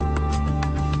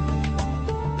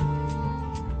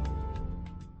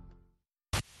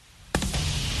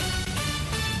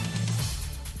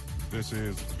This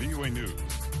is VOA News.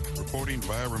 Reporting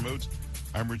via remote,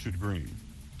 I'm Richard Green.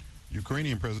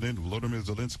 Ukrainian President Volodymyr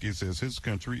Zelensky says his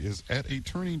country is at a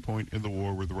turning point in the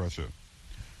war with Russia.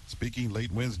 Speaking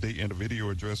late Wednesday in a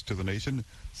video address to the nation,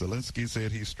 Zelensky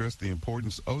said he stressed the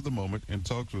importance of the moment in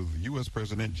talks with U.S.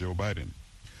 President Joe Biden.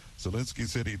 Zelensky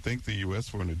said he thanked the U.S.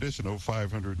 for an additional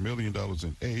 $500 million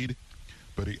in aid,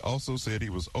 but he also said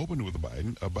he was open with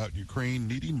Biden about Ukraine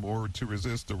needing more to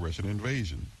resist the Russian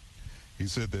invasion. He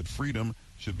said that freedom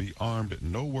should be armed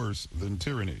no worse than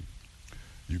tyranny.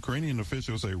 Ukrainian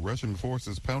officials say Russian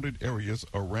forces pounded areas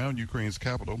around Ukraine's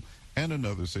capital and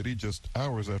another city just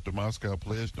hours after Moscow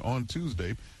pledged on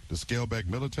Tuesday to scale back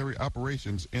military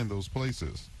operations in those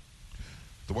places.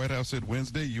 The White House said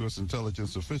Wednesday U.S.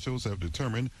 intelligence officials have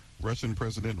determined Russian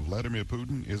President Vladimir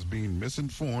Putin is being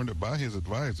misinformed by his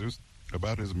advisors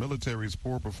about his military's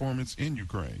poor performance in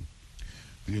Ukraine.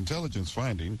 The intelligence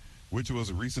finding, which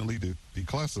was recently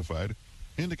declassified,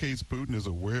 indicates Putin is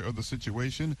aware of the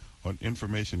situation on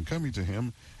information coming to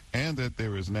him and that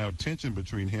there is now tension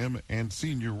between him and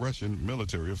senior Russian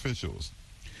military officials.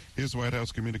 Here's White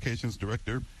House Communications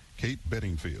Director Kate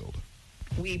Bedingfield.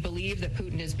 We believe that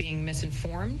Putin is being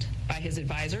misinformed by his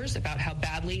advisors about how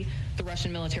badly the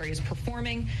Russian military is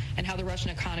performing and how the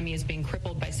Russian economy is being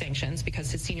crippled by sanctions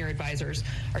because his senior advisors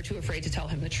are too afraid to tell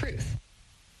him the truth.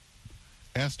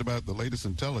 Asked about the latest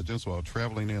intelligence while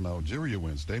traveling in Algeria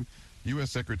Wednesday,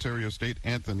 U.S. Secretary of State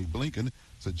Anthony Blinken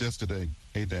suggested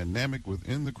a dynamic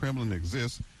within the Kremlin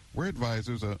exists where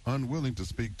advisors are unwilling to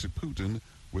speak to Putin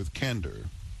with candor.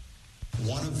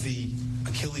 One of the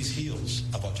Achilles heels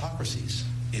of autocracies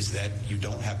is that you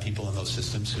don't have people in those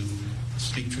systems who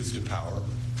speak truth to power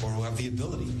or who have the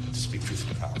ability to speak truth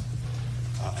to power.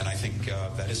 And I think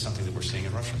that is something that we're seeing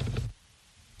in Russia.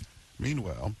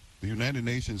 Meanwhile, the United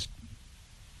Nations,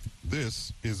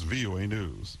 this is VOA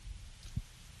News.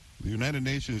 The United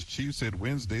Nations chief said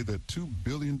Wednesday that 2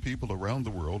 billion people around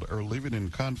the world are living in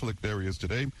conflict areas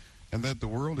today and that the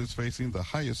world is facing the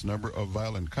highest number of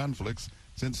violent conflicts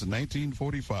since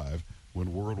 1945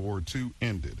 when World War II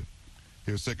ended.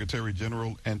 Here's Secretary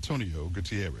General Antonio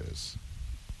Guterres.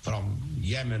 From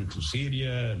Yemen to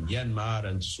Syria, Myanmar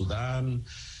and Sudan,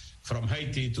 from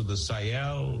Haiti to the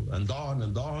Sahel, and on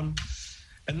and on.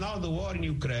 And now the war in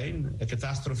Ukraine, a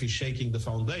catastrophe shaking the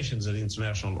foundations of the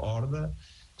international order,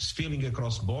 spilling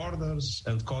across borders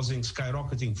and causing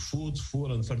skyrocketing food,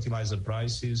 fuel and fertilizer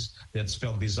prices that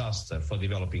spell disaster for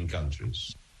developing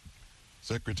countries.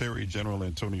 Secretary General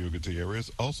Antonio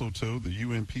Guterres also told the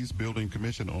UN Peacebuilding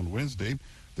Commission on Wednesday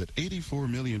that 84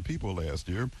 million people last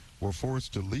year were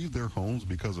forced to leave their homes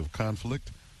because of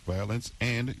conflict, violence,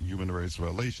 and human rights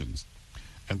violations.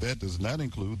 And that does not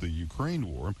include the Ukraine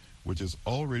war, which has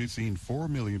already seen 4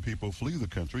 million people flee the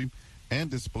country and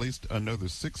displaced another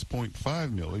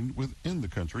 6.5 million within the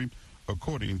country,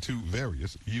 according to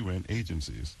various UN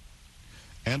agencies.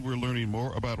 And we're learning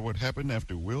more about what happened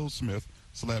after Will Smith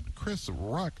slapped Chris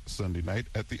Rock Sunday night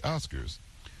at the Oscars.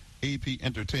 AP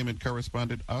Entertainment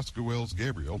correspondent Oscar Wells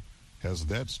Gabriel has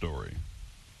that story.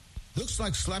 Looks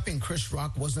like slapping Chris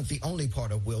Rock wasn't the only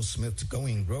part of Will Smith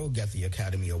going rogue at the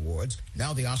Academy Awards.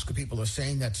 Now the Oscar people are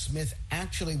saying that Smith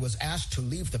actually was asked to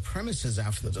leave the premises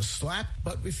after the slap,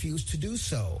 but refused to do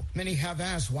so. Many have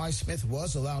asked why Smith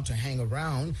was allowed to hang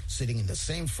around, sitting in the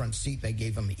same front seat that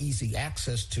gave him easy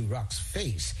access to Rock's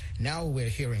face. Now we're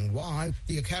hearing why.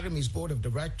 The Academy's Board of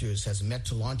Directors has met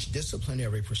to launch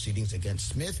disciplinary proceedings against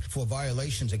Smith for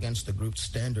violations against the group's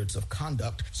standards of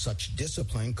conduct. Such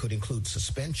discipline could include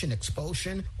suspension,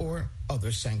 expulsion, or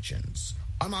other sanctions.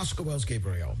 I'm Oscar Wells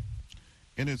Gabriel.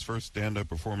 In his first stand-up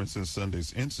performance since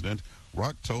Sunday's incident,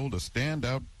 Rock told a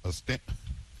sold-out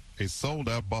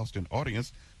Boston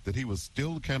audience that he was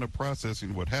still kind of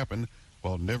processing what happened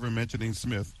while never mentioning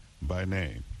Smith by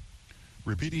name.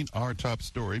 Repeating our top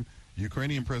story,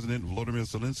 Ukrainian President Volodymyr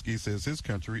Zelensky says his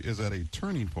country is at a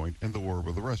turning point in the war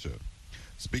with Russia.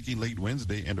 Speaking late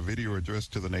Wednesday in a video address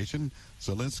to the nation,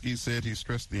 Zelensky said he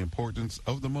stressed the importance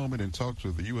of the moment in talks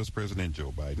with the U.S. President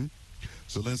Joe Biden.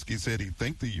 Zelensky said he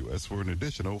thanked the U.S. for an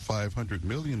additional $500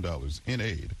 million in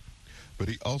aid. But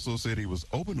he also said he was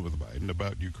open with Biden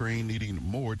about Ukraine needing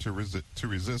more to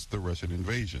resist the Russian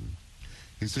invasion.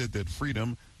 He said that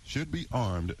freedom should be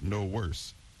armed no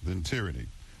worse than tyranny.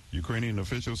 Ukrainian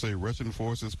officials say Russian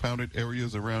forces pounded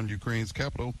areas around Ukraine's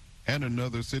capital and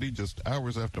another city just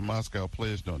hours after Moscow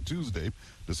pledged on Tuesday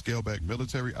to scale back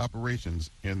military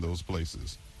operations in those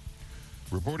places.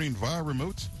 Reporting via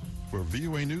remote for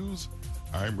VOA News,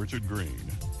 I'm Richard Green.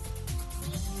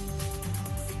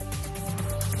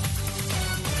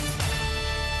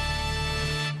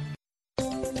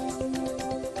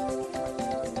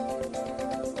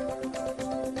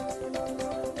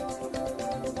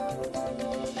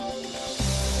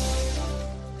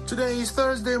 Today is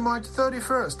Thursday, March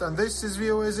 31st, and this is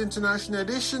VOA's International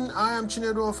Edition. I am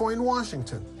Chinedu Ofo in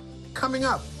Washington. Coming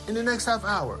up in the next half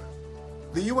hour,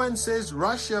 the UN says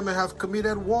Russia may have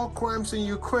committed war crimes in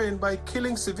Ukraine by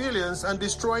killing civilians and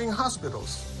destroying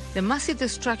hospitals. The massive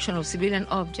destruction of civilian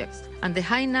objects and the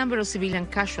high number of civilian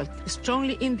casualties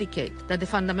strongly indicate that the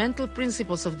fundamental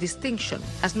principles of distinction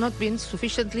has not been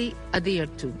sufficiently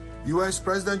adhered to. U.S.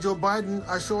 President Joe Biden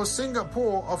assures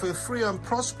Singapore of a free and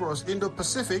prosperous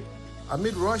Indo-Pacific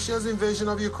amid Russia's invasion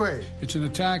of Ukraine. It's an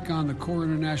attack on the core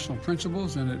international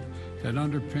principles that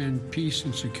underpin peace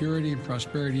and security and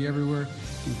prosperity everywhere,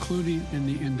 including in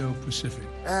the Indo-Pacific.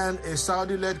 And a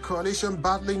Saudi-led coalition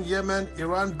battling Yemen,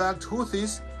 Iran-backed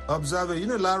Houthis observe a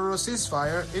unilateral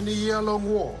ceasefire in the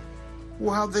year-long war.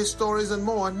 We'll have these stories and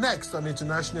more next on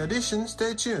International Edition.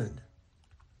 Stay tuned.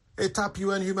 A top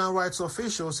UN human rights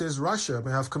official says Russia may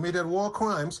have committed war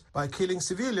crimes by killing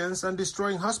civilians and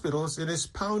destroying hospitals in its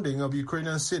pounding of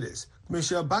Ukrainian cities.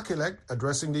 Michelle Bachelet,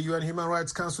 addressing the UN Human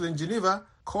Rights Council in Geneva,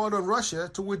 called on Russia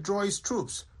to withdraw its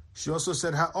troops. She also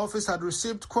said her office had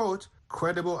received, quote,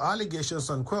 credible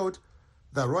allegations, unquote,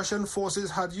 that Russian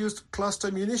forces had used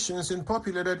cluster munitions in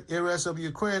populated areas of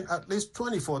Ukraine at least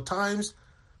 24 times,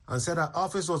 and said her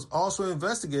office was also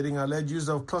investigating alleged use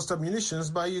of cluster munitions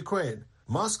by Ukraine.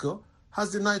 Moscow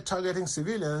has denied targeting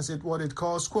civilians in what it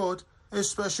calls, quote, a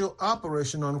special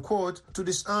operation, unquote, to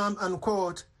disarm,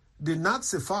 unquote,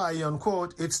 denazify,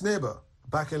 unquote, its neighbor.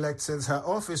 Bachelet says her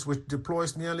office, which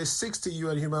deploys nearly 60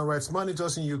 UN human rights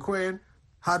monitors in Ukraine,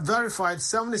 had verified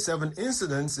 77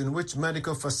 incidents in which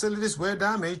medical facilities were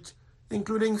damaged,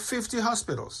 including 50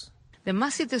 hospitals. The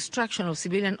massive destruction of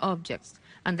civilian objects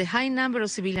and the high number of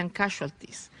civilian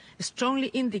casualties strongly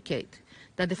indicate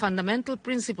that the fundamental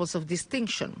principles of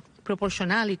distinction,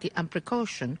 proportionality and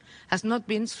precaution has not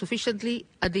been sufficiently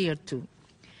adhered to.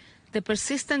 The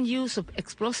persistent use of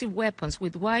explosive weapons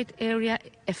with wide area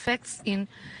effects in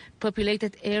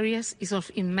populated areas is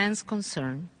of immense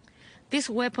concern. These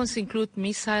weapons include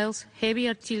missiles, heavy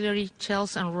artillery,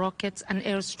 shells and rockets and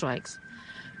airstrikes,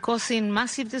 causing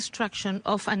massive destruction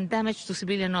of and damage to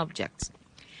civilian objects.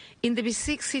 In the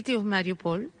besieged city of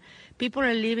Mariupol, people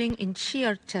are living in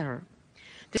sheer terror.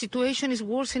 The situation is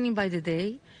worsening by the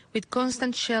day, with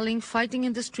constant shelling, fighting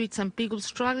in the streets, and people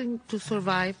struggling to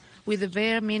survive with the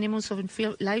bare minimums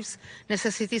of life's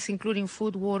necessities, including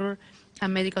food, water,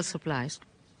 and medical supplies.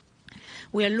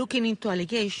 We are looking into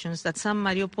allegations that some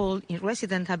Mariupol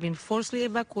residents have been forcibly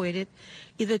evacuated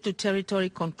either to territory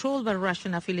controlled by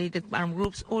Russian-affiliated armed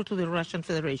groups or to the Russian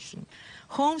Federation.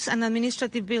 Homes and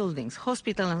administrative buildings,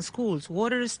 hospitals and schools,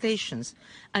 water stations,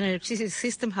 and electricity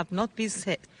system have not been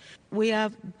set. We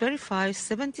have verified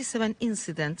 77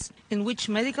 incidents in which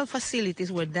medical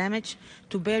facilities were damaged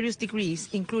to various degrees,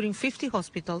 including 50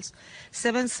 hospitals,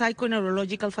 7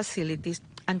 psychoneurological facilities,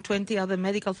 and 20 other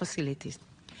medical facilities.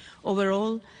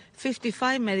 Overall,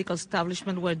 55 medical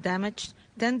establishments were damaged,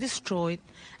 10 destroyed,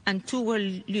 and 2 were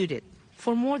looted.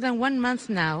 For more than 1 month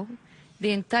now, the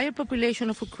entire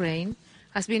population of Ukraine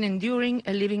has been enduring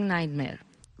a living nightmare.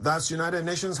 That's United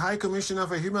Nations High Commissioner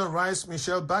for Human Rights,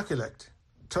 Michelle Bachelet.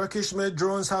 Turkish-made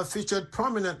drones have featured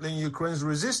prominently in Ukraine's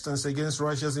resistance against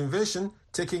Russia's invasion,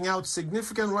 taking out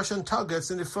significant Russian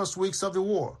targets in the first weeks of the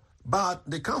war. But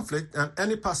the conflict and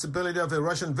any possibility of a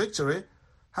Russian victory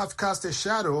have cast a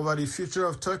shadow over the future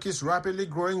of Turkey's rapidly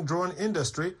growing drone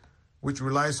industry, which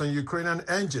relies on Ukrainian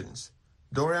engines.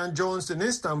 Dorian Jones in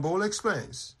Istanbul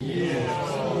explains.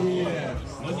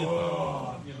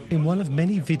 In one of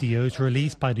many videos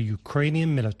released by the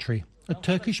Ukrainian military, a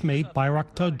Turkish-made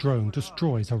Bayraktar drone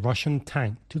destroys a Russian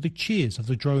tank to the cheers of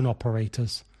the drone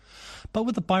operators. But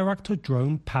with the Bayraktar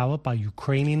drone powered by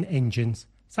Ukrainian engines,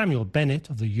 Samuel Bennett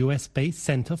of the US-based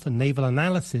Center for Naval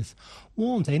Analysis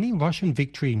warns any Russian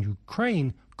victory in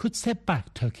Ukraine could set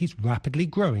back Turkey's rapidly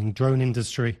growing drone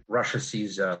industry. Russia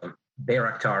sees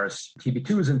Bayraktars,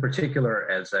 TB2s in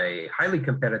particular, as a highly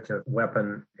competitive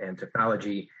weapon and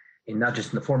technology, in not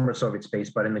just in the former Soviet space,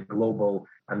 but in the global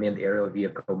unmanned aerial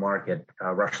vehicle market.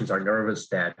 Russians are nervous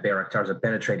that Bayraktars are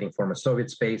penetrating former Soviet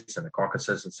space in the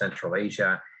Caucasus and Central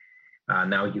Asia,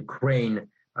 now Ukraine.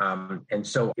 And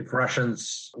so if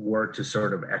Russians were to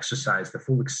sort of exercise the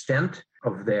full extent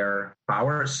of their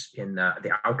powers in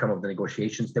the outcome of the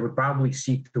negotiations, they would probably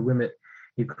seek to limit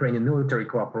Ukrainian military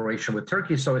cooperation with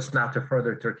Turkey so as not to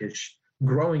further Turkish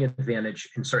growing advantage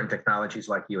in certain technologies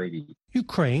like UAV.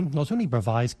 Ukraine not only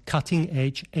provides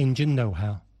cutting-edge engine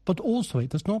know-how, but also it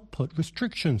does not put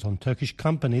restrictions on Turkish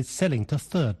companies selling to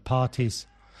third parties.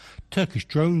 Turkish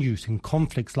drone use in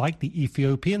conflicts like the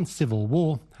Ethiopian civil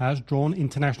war has drawn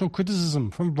international criticism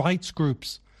from rights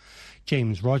groups.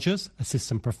 James Rogers,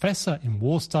 assistant professor in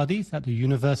war studies at the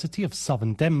University of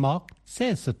Southern Denmark,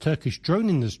 says the Turkish drone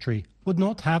industry would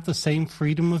not have the same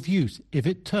freedom of use if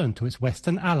it turned to its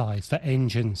Western allies for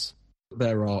engines.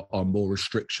 There are more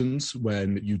restrictions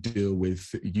when you deal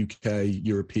with UK,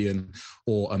 European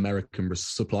or American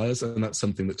suppliers, and that's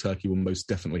something that Turkey will most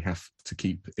definitely have to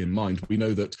keep in mind. We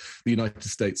know that the United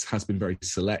States has been very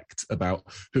select about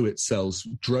who it sells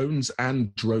drones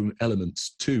and drone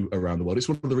elements to around the world. It's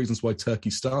one of the reasons why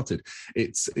Turkey started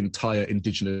its entire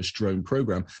indigenous drone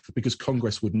program, because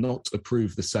Congress would not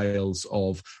approve the sales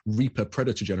of Reaper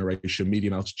Predator generation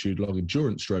medium altitude long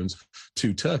endurance drones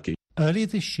to Turkey. Earlier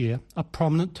this year, a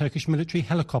prominent Turkish military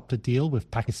helicopter deal with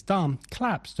Pakistan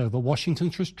collapsed over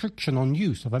Washington's restriction on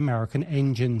use of American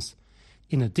engines.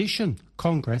 In addition,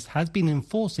 Congress has been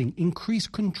enforcing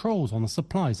increased controls on the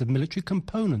supplies of military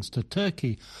components to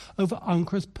Turkey over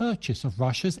Ankara's purchase of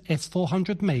Russia's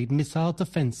S-400-made missile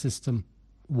defense system.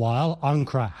 While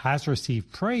Ankara has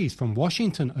received praise from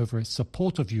Washington over its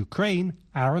support of Ukraine,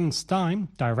 Aaron Stein,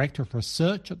 Director of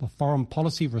Research at the Foreign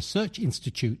Policy Research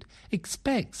Institute,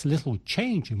 expects little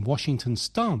change in Washington's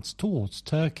stance towards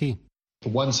Turkey.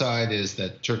 One side is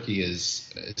that Turkey is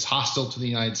hostile to the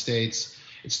United States.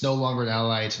 It's no longer an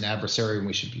ally, it's an adversary, and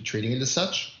we should be treating it as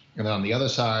such. And then on the other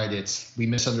side, we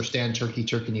misunderstand Turkey.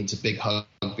 Turkey needs a big hug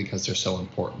because they're so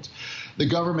important. The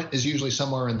government is usually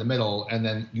somewhere in the middle, and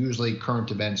then usually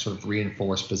current events sort of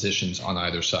reinforce positions on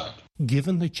either side.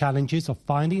 Given the challenges of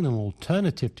finding an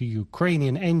alternative to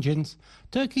Ukrainian engines,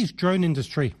 Turkey's drone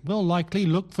industry will likely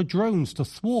look for drones to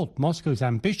thwart Moscow's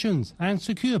ambitions and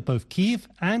secure both Kyiv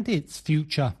and its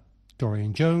future.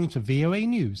 Dorian Jones of VOA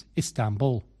News,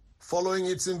 Istanbul. Following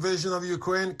its invasion of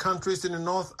Ukraine, countries in the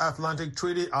North Atlantic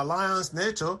Treaty Alliance,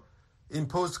 NATO,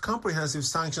 imposed comprehensive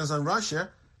sanctions on Russia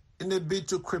in a bid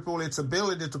to cripple its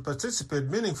ability to participate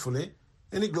meaningfully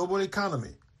in the global economy.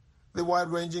 The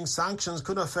wide-ranging sanctions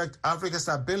could affect Africa's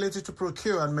ability to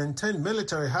procure and maintain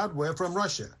military hardware from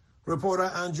Russia.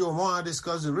 Reporter Andrew Omar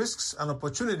discussed the risks and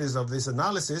opportunities of this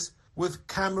analysis with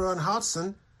Cameron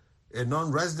Hodson, a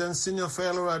non-resident senior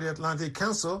fellow at the Atlantic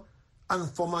Council and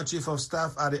former chief of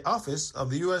staff at the office of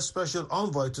the U.S. Special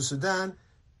Envoy to Sudan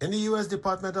in the U.S.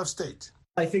 Department of State.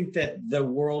 I think that the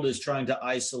world is trying to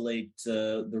isolate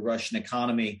the Russian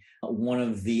economy. One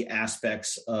of the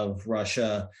aspects of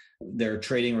Russia, their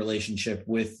trading relationship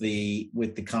with the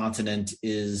continent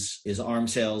is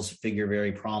arms sales figure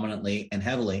very prominently and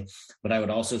heavily. But I would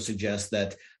also suggest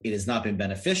that it has not been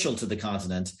beneficial to the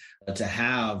continent to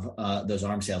have those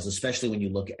arms sales, especially when you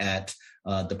look at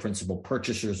the principal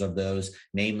purchasers of those,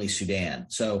 namely Sudan.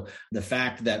 So the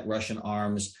fact that Russian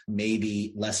arms may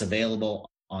be less available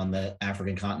on the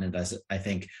African continent is, I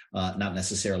think, not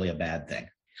necessarily a bad thing.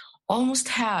 Almost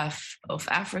half of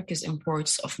Africa's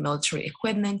imports of military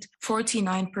equipment,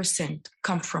 49%,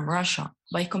 come from Russia.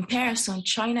 By comparison,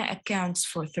 China accounts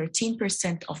for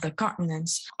 13% of the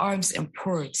continent's arms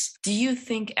imports. Do you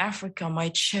think Africa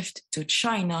might shift to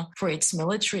China for its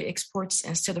military exports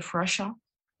instead of Russia?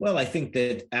 Well, I think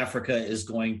that Africa is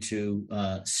going to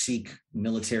seek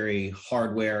military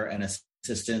hardware and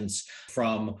assistance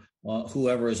from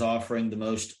whoever is offering the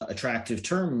most attractive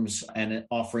terms and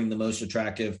offering the most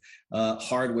attractive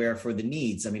hardware for the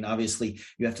needs. I mean, obviously,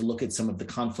 you have to look at some of the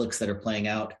conflicts that are playing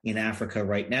out in Africa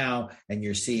right now, and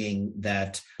you're seeing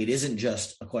that it isn't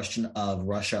just a question of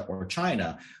Russia or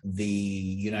China. The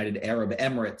United Arab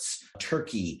Emirates,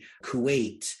 Turkey,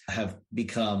 Kuwait have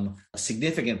become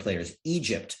significant players.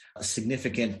 Egypt, a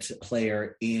significant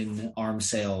player in arms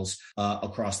sales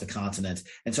across the continent.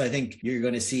 And so I think you're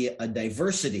going to see a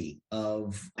diversity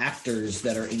of actors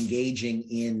that are engaging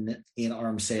in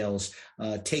arms sales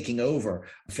taking over,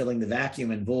 filling the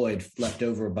vacuum and void left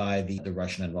over by the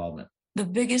Russian involvement. The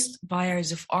biggest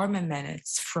buyers of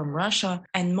armaments from Russia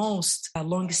and most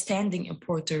long-standing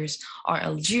importers are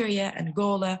Algeria,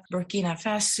 Angola, Burkina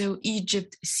Faso,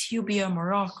 Egypt, Ethiopia,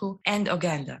 Morocco, and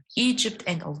Uganda. Egypt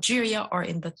and Algeria are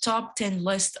in the top 10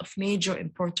 list of major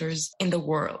importers in the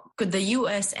world. Could the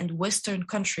U.S. and Western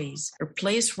countries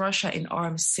replace Russia in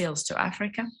arms sales to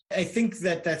Africa? I think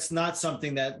that that's not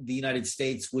something that the United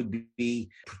States would be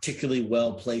particularly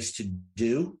well placed to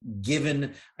do,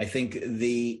 given, I think,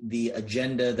 the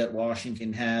agenda that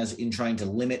Washington has in trying to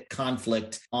limit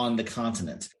conflict on the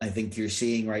continent. I think you're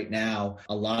seeing right now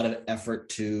a lot of effort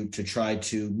to try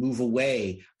to move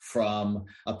away from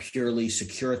a purely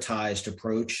securitized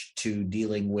approach to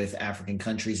dealing with African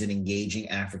countries and engaging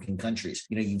African countries.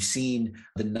 You've seen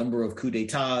the number of coups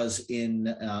d'etats in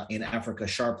Africa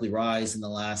sharply rise in the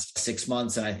last 6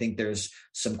 months, and I think there's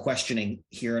some questioning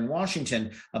here in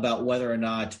Washington about whether or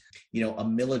not a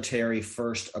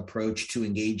military-first approach to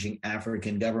engaging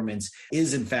African governments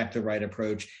is in fact the right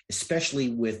approach, especially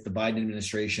with the Biden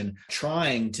administration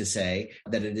trying to say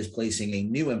that it is placing a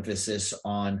new emphasis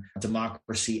on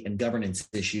democracy and governance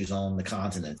issues on the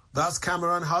continent. That's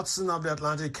Cameron Hudson of the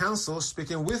Atlantic Council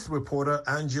speaking with reporter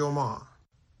Angie Omar.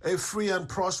 A free and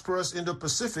prosperous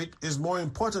Indo-Pacific is more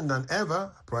important than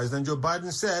ever, President Joe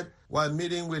Biden said while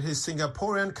meeting with his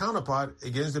Singaporean counterpart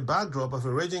against the backdrop of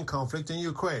a raging conflict in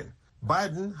Ukraine.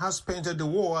 Biden has painted the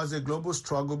war as a global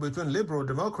struggle between liberal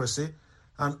democracy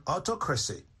and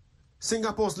autocracy.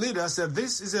 Singapore's leader said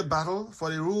this is a battle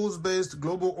for the rules-based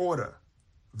global order.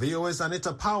 VOA's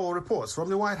Anita Powell reports from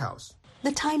the White House.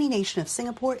 The tiny nation of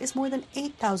Singapore is more than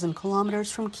 8,000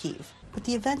 kilometers from Kyiv, but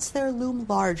the events there loom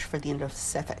large for the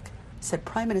Indo-Pacific, said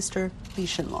Prime Minister Lee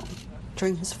Hsien Loong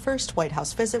during his first White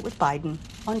House visit with Biden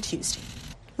on Tuesday.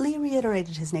 Lee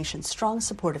reiterated his nation's strong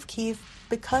support of Kyiv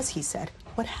because, he said,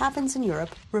 what happens in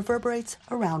Europe reverberates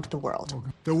around the world.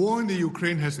 The war in the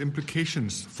Ukraine has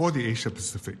implications for the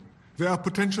Asia-Pacific. There are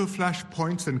potential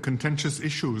flashpoints and contentious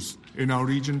issues in our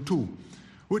region too,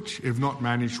 which, if not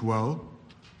managed well,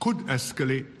 could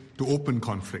escalate to open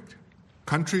conflict.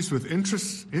 Countries with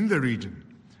interests in the region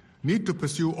need to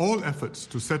pursue all efforts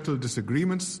to settle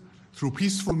disagreements through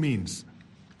peaceful means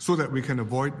so that we can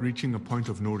avoid reaching a point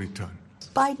of no return.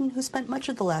 Biden, who spent much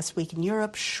of the last week in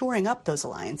Europe shoring up those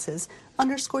alliances,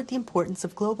 underscored the importance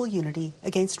of global unity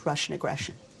against Russian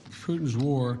aggression. Putin's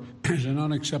war is an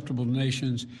unacceptable to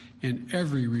nations in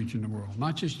every region of the world,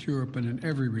 not just Europe, but in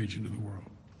every region of the world.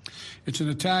 It's an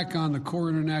attack on the core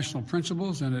international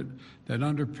principles that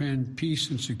underpin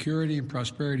peace and security and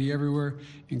prosperity everywhere,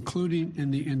 including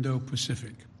in the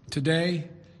Indo-Pacific. Today,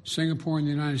 Singapore and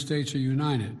the United States are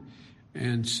united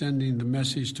and sending the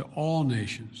message to all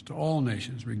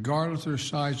nations, regardless of their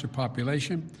size or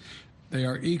population. They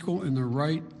are equal in their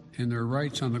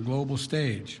rights on the global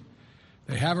stage.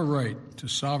 They have a right to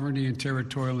sovereignty and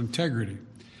territorial integrity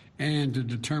and to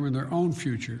determine their own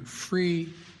future, free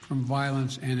from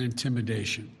violence and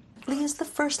intimidation. Lee is the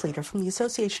first leader from the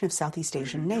Association of Southeast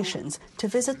Asian Nations to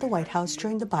visit the White House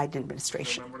during the Biden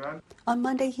administration. On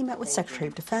Monday, he met with Secretary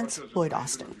of Defense Lloyd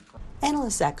Austin.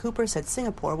 Analyst Zach Cooper said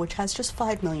Singapore, which has just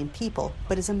 5 million people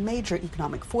but is a major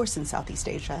economic force in Southeast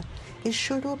Asia, is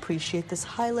sure to appreciate this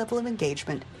high level of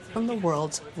engagement from the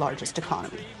world's largest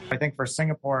economy. I think for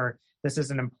Singapore, this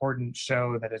is an important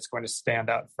show that it's going to stand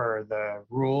up for the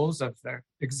rules of the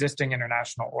existing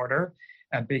international order,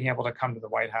 and being able to come to the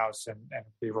White House and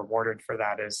be rewarded for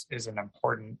that is an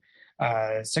important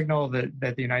signal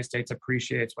that the United States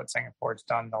appreciates what Singapore's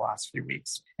done the last few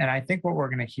weeks. And I think what we're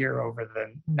going to hear over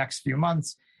the next few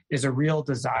months is a real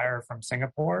desire from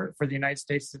Singapore for the United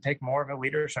States to take more of a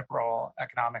leadership role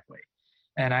economically.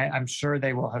 And I'm sure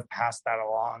they will have passed that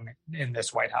along in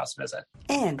this White House visit.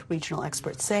 And regional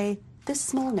experts say this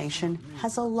small nation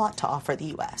has a lot to offer the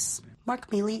U.S.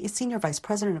 Mark Mealy is Senior Vice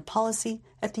President of Policy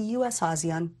at the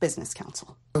U.S.-ASEAN Business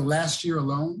Council. Last year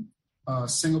alone,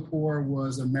 Singapore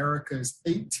was America's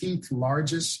 18th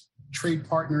largest trade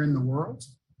partner in the world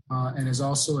and is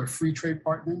also a free trade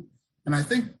partner. And I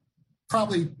think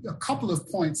probably a couple of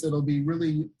points that'll be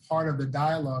really part of the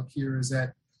dialogue here is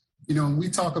that, when we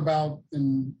talk about,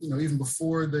 even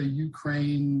before the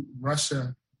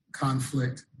Ukraine-Russia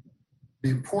conflict, the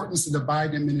importance of the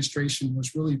Biden administration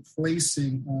was really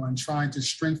placing on trying to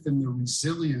strengthen the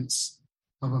resilience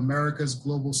of America's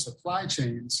global supply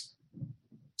chains.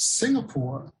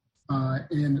 Singapore,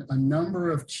 in a number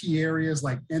of key areas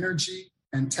like energy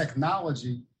and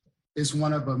technology, is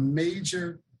one of a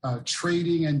major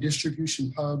trading and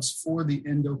distribution hubs for the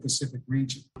Indo-Pacific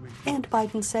region. And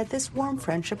Biden said this warm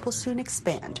friendship will soon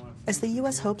expand as the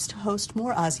U.S. hopes to host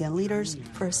more ASEAN leaders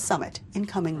for a summit in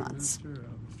coming months.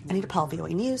 Anita Powell, VOA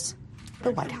News, the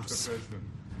White House.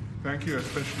 Thank you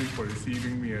especially for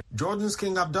receiving me. Jordan's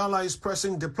King Abdullah is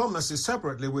pressing diplomacy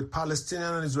separately with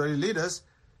Palestinian and Israeli leaders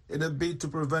in a bid to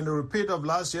prevent a repeat of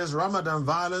last year's Ramadan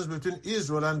violence between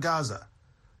Israel and Gaza.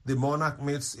 The monarch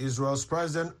meets Israel's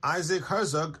President Isaac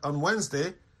Herzog on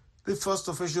Wednesday, the first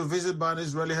official visit by an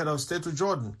Israeli head of state to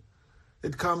Jordan.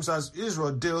 It comes as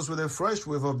Israel deals with a fresh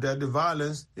wave of deadly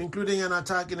violence, including an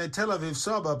attack in a Tel Aviv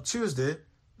suburb Tuesday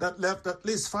that left at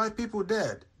least 5 people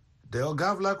dead. Dale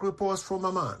Gavlak reports from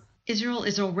Amman. Israel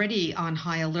is already on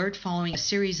high alert following a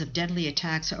series of deadly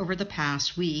attacks over the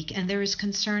past week, and there is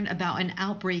concern about an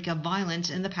outbreak of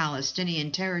violence in the Palestinian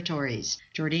territories.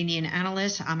 Jordanian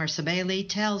analyst Amr Sabeli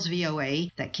tells VOA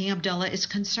that King Abdullah is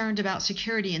concerned about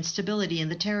security and stability in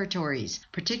the territories,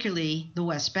 particularly the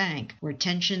West Bank, where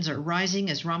tensions are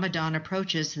rising as Ramadan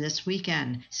approaches this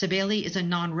weekend. Sabeli is a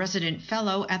non-resident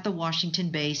fellow at the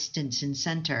Washington-based Stinson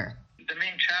Center. The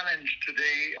main challenge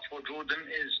today for Jordan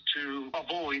is to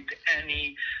avoid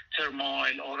any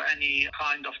turmoil or any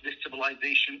kind of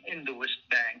destabilization in the West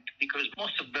Bank, because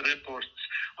most of the reports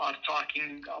are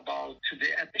talking about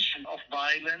the addition of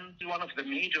violence. One of the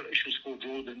major issues for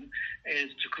Jordan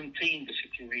is to contain the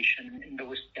situation in the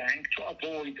West Bank, to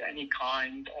avoid any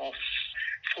kind of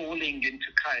falling into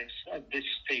chaos at this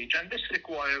stage. And this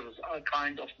requires a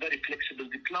kind of very flexible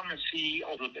diplomacy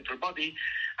of everybody.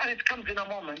 And it comes in a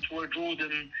moment where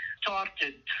Jordan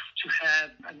started to have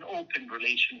an open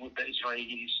relation with the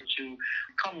Israelis, to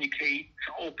communicate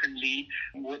openly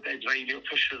with the Israeli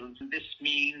officials. This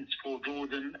means for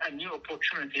Jordan a new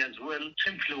opportunity as well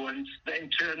to influence the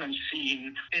internal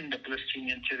scene in the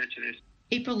Palestinian territories.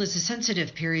 April is a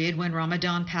sensitive period when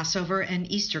Ramadan, Passover, and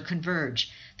Easter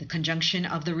converge. The conjunction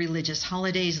of the religious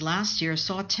holidays last year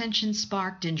saw tensions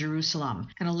sparked in Jerusalem.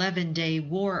 An 11-day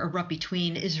war erupt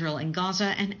between Israel and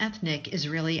Gaza and ethnic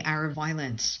Israeli-Arab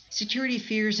violence. Security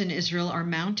fears in Israel are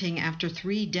mounting after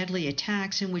 3 deadly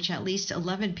attacks in which at least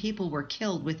 11 people were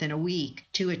killed within a week.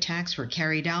 2 attacks were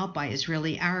carried out by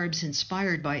Israeli Arabs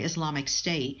inspired by Islamic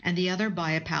State, and the other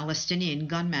by a Palestinian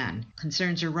gunman.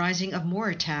 Concerns are rising of more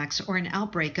attacks or an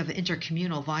outbreak of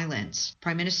intercommunal violence.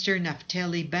 Prime Minister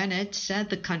Naftali Bennett said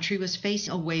the country was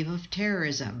facing a wave of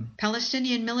terrorism.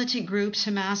 Palestinian militant groups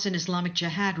Hamas and Islamic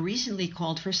Jihad recently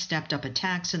called for stepped-up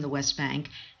attacks in the West Bank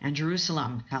and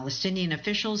Jerusalem. Palestinian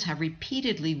officials have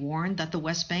repeatedly warned that the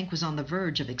West Bank was on the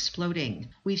verge of exploding.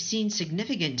 We've seen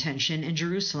significant tension in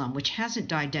Jerusalem, which hasn't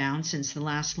died down since the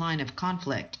last line of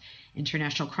conflict.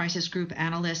 International Crisis Group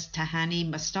analyst Tahani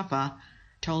Mustafa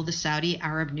told the Saudi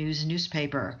Arab News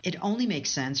newspaper. It only makes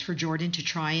sense for Jordan to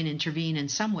try and intervene in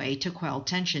some way to quell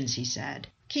tensions, he said.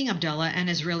 King Abdullah and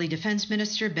Israeli Defense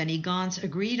Minister Benny Gantz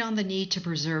agreed on the need to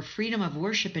preserve freedom of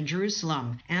worship in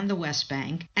Jerusalem and the West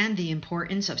Bank and the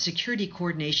importance of security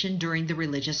coordination during the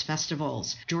religious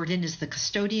festivals. Jordan is the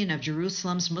custodian of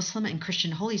Jerusalem's Muslim and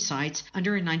Christian holy sites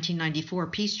under a 1994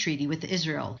 peace treaty with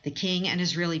Israel. The king and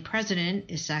Israeli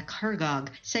President Isaac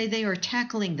Herzog say they are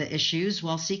tackling the issues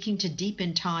while seeking to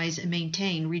deepen ties and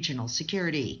maintain regional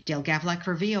security. Dale Gavlak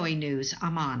for VOA News,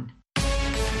 Amman.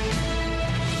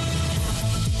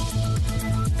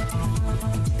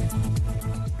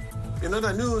 In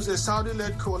other news, a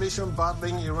Saudi-led coalition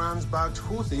battling Iran's backed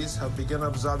Houthis have begun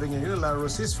observing a unilateral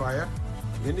ceasefire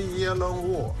in the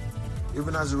year-long war,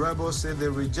 even as the rebels say they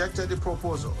rejected the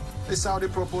proposal. The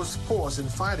Saudi-proposed pause in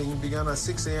fighting began at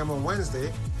 6 a.m. on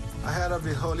Wednesday, ahead of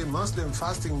the holy Muslim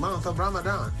fasting month of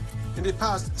Ramadan. In the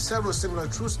past, several similar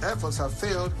truce efforts have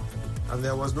failed, and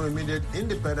there was no immediate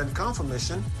independent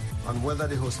confirmation on whether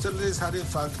the hostilities had in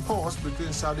fact paused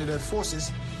between Saudi-led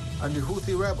forces and the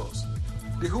Houthi rebels.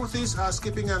 The Houthis are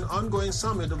skipping an ongoing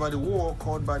summit over the war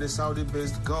called by the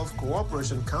Saudi-based Gulf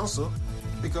Cooperation Council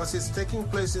because it's taking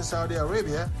place in Saudi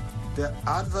Arabia, their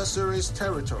adversary's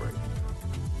territory.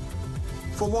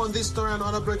 For more on this story and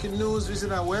other breaking news,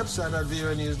 visit our website at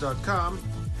voanews.com.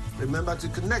 Remember to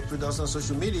connect with us on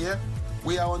social media.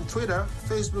 We are on Twitter,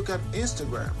 Facebook, and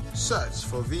Instagram. Search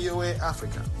for VOA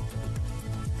Africa.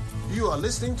 You are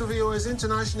listening to VOA's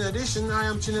International Edition. I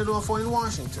am Chinedu Afo in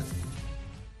Washington.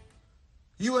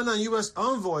 UN and U.S.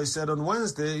 envoys said on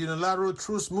Wednesday unilateral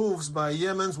truce moves by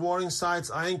Yemen's warring sides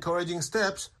are encouraging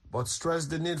steps, but stressed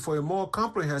the need for a more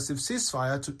comprehensive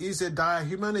ceasefire to ease a dire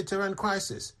humanitarian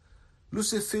crisis.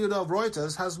 Lucy Field of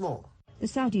Reuters has more. The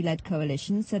Saudi-led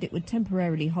coalition said it would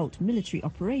temporarily halt military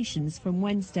operations from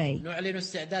Wednesday.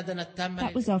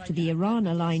 That was after the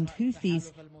Iran-aligned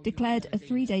Houthis declared a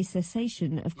 3-day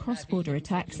cessation of cross-border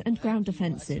attacks and ground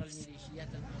offensives.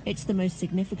 It's the most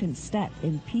significant step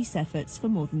in peace efforts for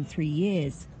more than 3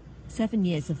 years. 7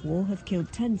 years of war have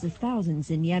killed tens of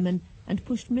thousands in Yemen and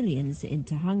pushed millions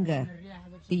into hunger.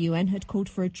 The UN had called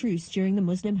for a truce during the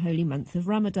Muslim holy month of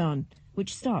Ramadan,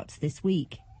 which starts this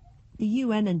week. The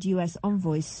UN and US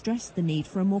envoys stressed the need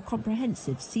for a more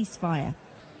comprehensive ceasefire,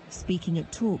 speaking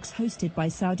at talks hosted by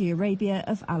Saudi Arabia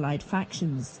of allied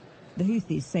factions. The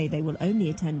Houthis say they will only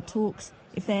attend talks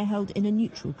if they are held in a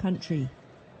neutral country.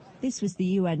 This was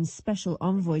the UN's special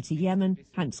envoy to Yemen,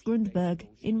 Hans Grundberg,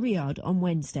 in Riyadh on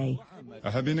Wednesday.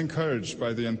 I have been encouraged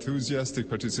by the enthusiastic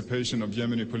participation of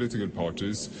Yemeni political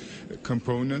parties,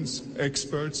 components,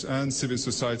 experts and civil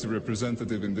society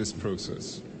representatives in this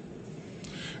process.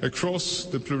 Across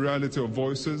the plurality of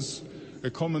voices, a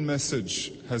common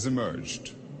message has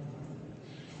emerged.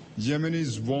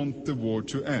 Yemenis want the war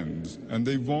to end, and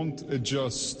they want a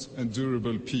just and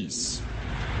durable peace.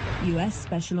 US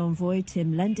Special Envoy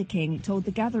Tim Lenderking told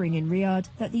the gathering in Riyadh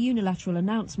that the unilateral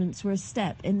announcements were a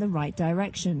step in the right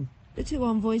direction. The two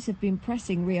envoys have been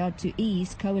pressing Riyadh to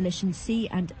ease coalition sea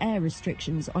and air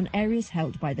restrictions on areas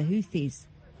held by the Houthis,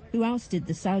 who ousted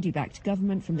the Saudi-backed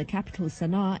government from the capital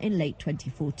Sana'a in late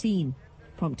 2014,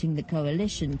 prompting the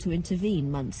coalition to intervene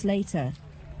months later.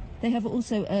 They have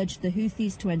also urged the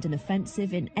Houthis to end an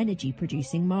offensive in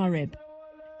energy-producing Marib,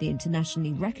 the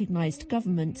internationally recognized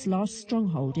government's last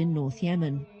stronghold in North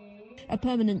Yemen. A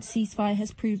permanent ceasefire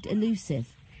has proved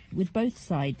elusive, with both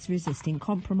sides resisting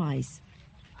compromise.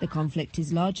 The conflict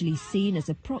is largely seen as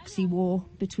a proxy war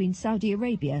between Saudi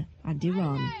Arabia and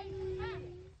Iran.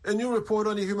 A new report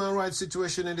on the human rights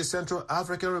situation in the Central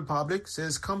African Republic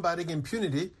says combating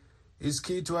impunity is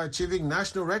key to achieving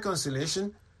national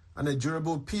reconciliation and a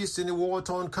durable peace in the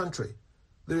war-torn country.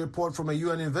 The report from a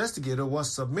UN investigator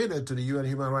was submitted to the UN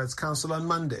Human Rights Council on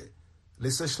Monday.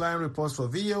 Lisa Schlein reports for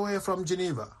VOA from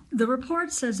Geneva. The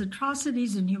report says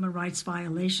atrocities and human rights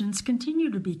violations continue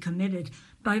to be committed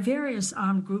by various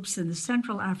armed groups in the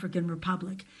Central African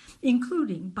Republic,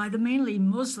 including by the mainly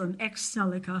Muslim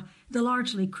ex-Seleka, the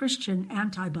largely Christian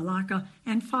anti-Balaka,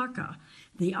 and FACA,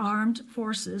 the armed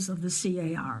forces of the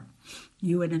CAR.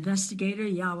 UN investigator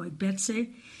Yao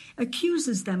Egbetse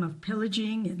accuses them of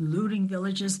pillaging and looting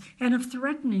villages and of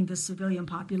threatening the civilian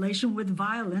population with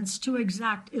violence to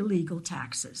exact illegal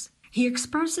taxes. He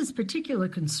expresses particular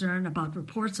concern about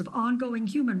reports of ongoing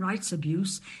human rights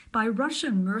abuse by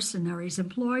Russian mercenaries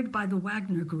employed by the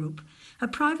Wagner Group, a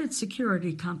private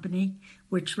security company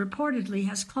which reportedly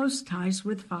has close ties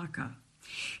with FACA.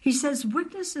 He says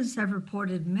witnesses have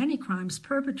reported many crimes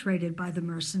perpetrated by the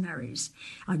mercenaries.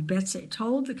 Agbetse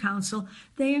told the council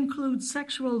they include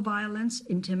sexual violence,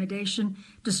 intimidation,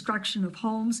 destruction of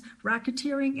homes,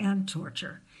 racketeering, and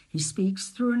torture. He speaks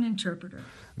through an interpreter.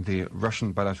 The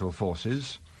Russian bilateral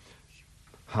forces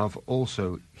have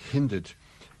also hindered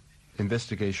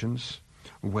investigations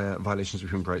where violations of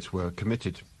human rights were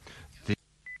committed.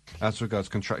 As regards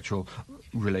contractual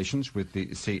relations with the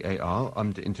CAR,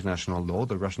 under international law,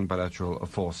 the Russian bilateral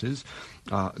forces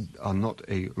are not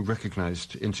a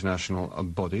recognized international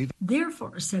body.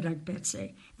 Therefore, said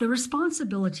Agbetse, the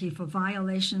responsibility for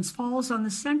violations falls on the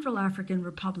Central African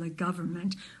Republic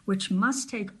government, which must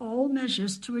take all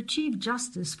measures to achieve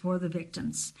justice for the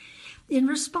victims. In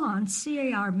response,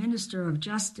 CAR Minister of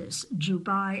Justice,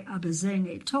 Jubai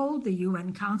Abazene, told the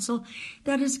UN Council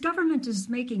that his government is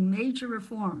making major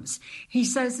reforms. He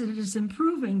says it is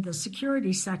improving the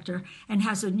security sector and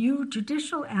has a new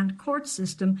judicial and court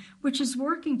system which is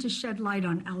working to shed light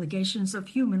on allegations of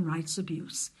human rights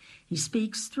abuse. He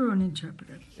speaks through an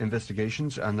interpreter.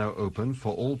 Investigations are now open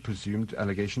for all presumed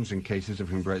allegations and cases of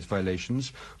human rights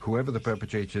violations, whoever the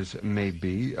perpetrators may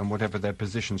be and whatever their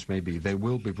positions may be. They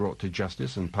will be brought to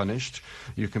justice and punished.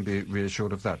 You can be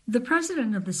reassured of that. The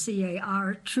president of the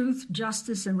CAR Truth,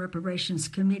 Justice and Reparations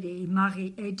Committee,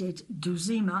 Marie-Edith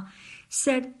Duzima,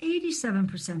 said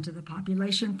 87% of the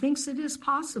population thinks it is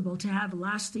possible to have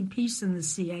lasting peace in the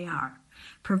CAR,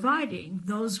 providing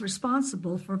those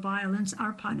responsible for violence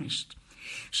are punished.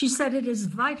 She said it is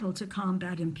vital to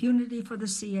combat impunity for the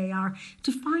CAR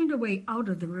to find a way out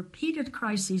of the repeated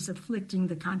crises afflicting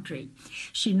the country.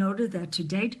 She noted that to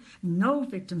date, no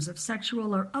victims of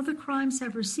sexual or other crimes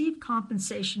have received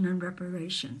compensation and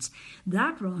reparations.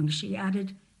 That wrong, she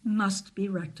added, must be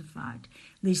rectified.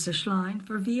 Lisa Schlein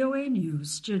for VOA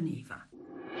News, Geneva.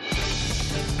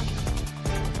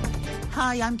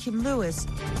 Hi, I'm Kim Lewis.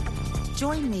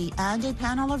 Join me and a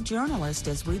panel of journalists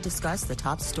as we discuss the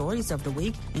top stories of the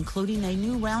week, including a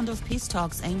new round of peace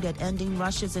talks aimed at ending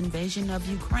Russia's invasion of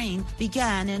Ukraine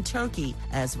began in Turkey,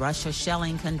 as Russia's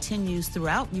shelling continues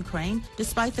throughout Ukraine,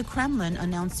 despite the Kremlin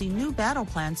announcing new battle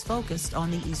plans focused on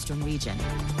the eastern region.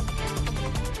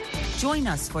 Join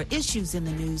us for Issues in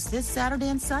the News this Saturday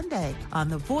and Sunday on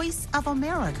The Voice of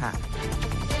America.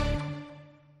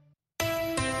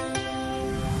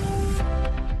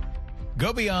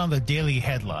 Go beyond the daily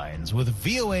headlines with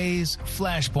VOA's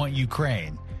Flashpoint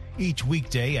Ukraine. Each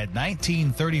weekday at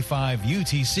 1935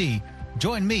 UTC,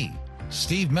 join me,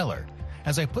 Steve Miller,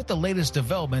 as I put the latest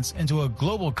developments into a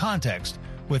global context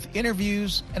with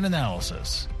interviews and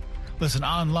analysis. Listen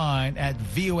online at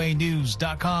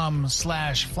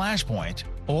voanews.com/flashpoint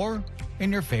or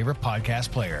in your favorite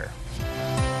podcast player.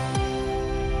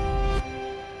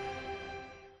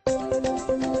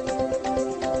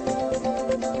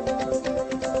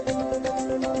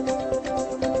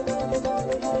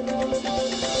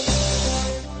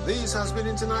 This has been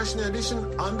International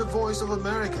Edition on the Voice of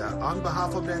America. On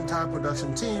behalf of the entire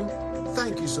production team,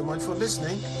 thank you so much for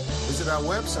listening. Visit our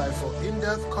website for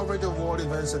in-depth coverage of world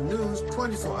events and news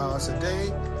 24 hours a day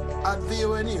at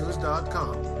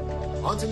voanews.com. Until